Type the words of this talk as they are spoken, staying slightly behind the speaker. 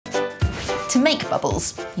To make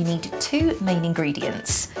bubbles, you need two main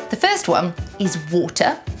ingredients. The first one is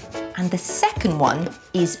water, and the second one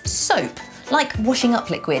is soap, like washing up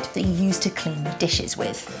liquid that you use to clean the dishes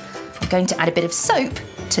with. I'm going to add a bit of soap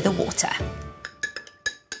to the water.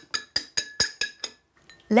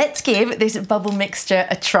 Let's give this bubble mixture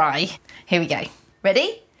a try. Here we go.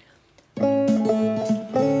 Ready? Can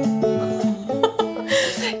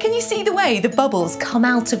you see the way the bubbles come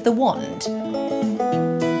out of the wand?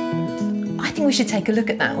 I think we should take a look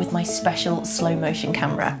at that with my special slow motion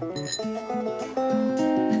camera.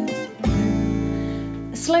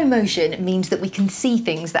 Slow motion means that we can see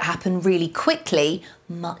things that happen really quickly,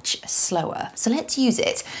 much slower. So let's use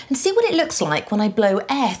it and see what it looks like when I blow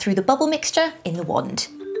air through the bubble mixture in the wand.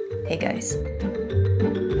 Here goes.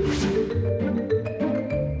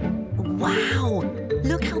 Wow!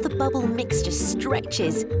 Look how the bubble mixture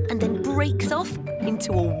stretches and then breaks off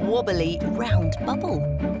into a wobbly, round bubble.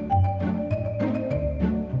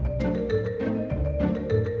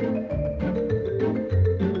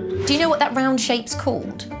 Do you know what that round shape's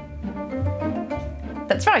called?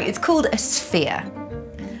 That's right, it's called a sphere.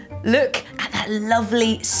 Look at that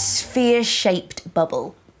lovely sphere-shaped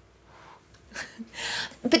bubble.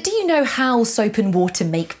 But do you know how soap and water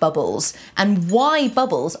make bubbles and why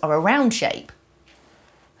bubbles are a round shape?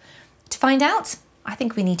 To find out, I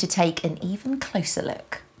think we need to take an even closer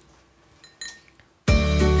look.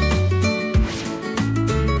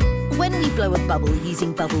 When we blow a bubble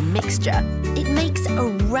using bubble mixture, it makes a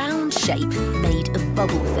round shape made of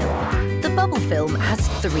bubble film. The bubble film has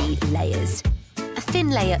 3 layers. A thin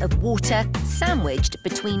layer of water sandwiched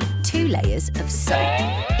between 2 layers of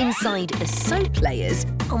soap. Inside the soap layers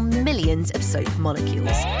are millions of soap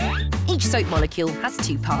molecules. Each soap molecule has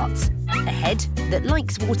 2 parts, a head that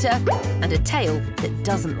likes water and a tail that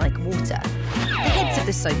doesn't like water. The heads of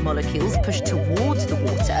the soap molecules push towards the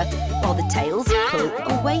water, while the tails pull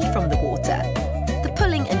away from the water. The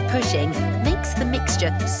pulling and pushing makes the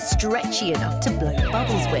mixture stretchy enough to blow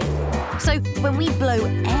bubbles with. So when we blow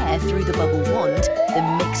air through the bubble wand,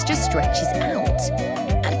 the mixture stretches out.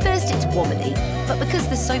 At first it's wobbly, but because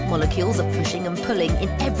the soap molecules are pushing and pulling in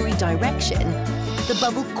every direction, the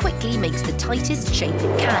bubble quickly makes the tightest shape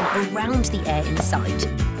it can around the air inside,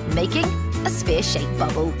 making a sphere-shaped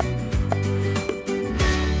bubble.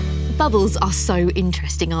 Bubbles are so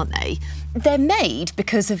interesting, aren't they? They're made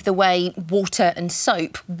because of the way water and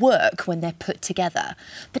soap work when they're put together.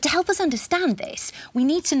 But to help us understand this, we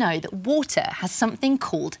need to know that water has something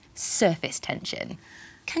called surface tension.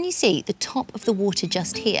 Can you see the top of the water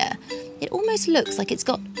just here? It almost looks like it's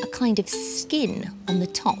got a kind of skin on the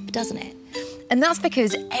top, doesn't it? And that's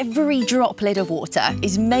because every droplet of water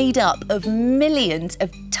is made up of millions of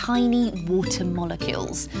tiny water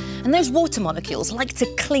molecules. And those water molecules like to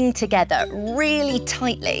cling together really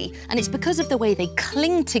tightly. And it's because of the way they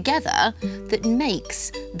cling together that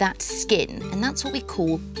makes that skin. And that's what we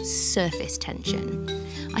call surface tension.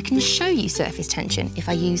 I can show you surface tension if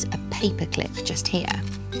I use a paper clip just here.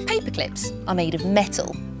 Paper clips are made of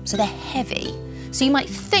metal, so they're heavy. So you might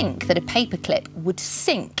think that a paper clip would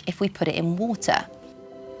sink if we put it in water.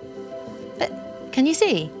 But can you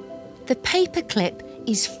see? The paper clip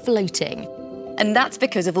is floating. And that's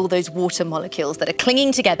because of all those water molecules that are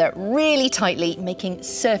clinging together really tightly, making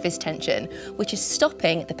surface tension, which is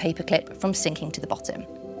stopping the paper clip from sinking to the bottom.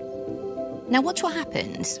 Now watch what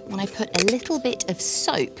happens when I put a little bit of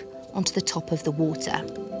soap onto the top of the water.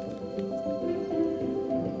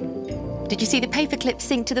 Did you see the paper clip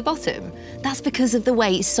sink to the bottom? That's because of the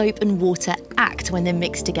way soap and water act when they're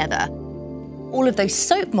mixed together. All of those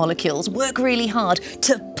soap molecules work really hard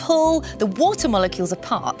to pull the water molecules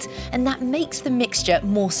apart, and that makes the mixture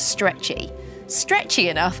more stretchy. Stretchy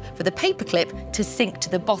enough for the paper clip to sink to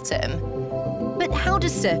the bottom. But how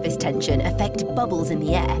does surface tension affect bubbles in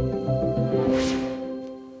the air?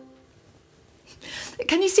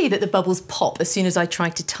 Can you see that the bubbles pop as soon as I try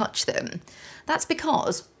to touch them? That's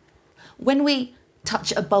because when we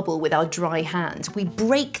touch a bubble with our dry hands, we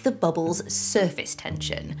break the bubble's surface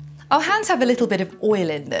tension. Our hands have a little bit of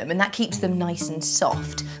oil in them and that keeps them nice and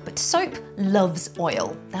soft, but soap loves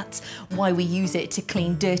oil. That's why we use it to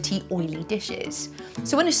clean dirty, oily dishes.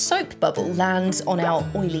 So when a soap bubble lands on our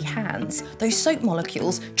oily hands, those soap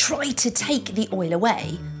molecules try to take the oil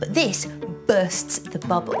away, but this bursts the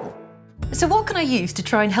bubble. So what can I use to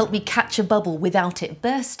try and help me catch a bubble without it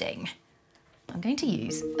bursting? I'm going to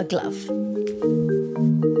use a glove.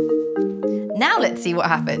 Now let's see what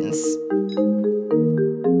happens.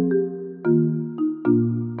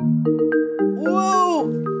 Whoa!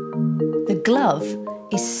 The glove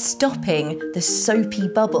is stopping the soapy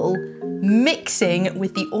bubble mixing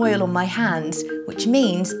with the oil on my hands, which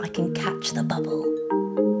means I can catch the bubble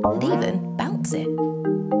and even bounce it.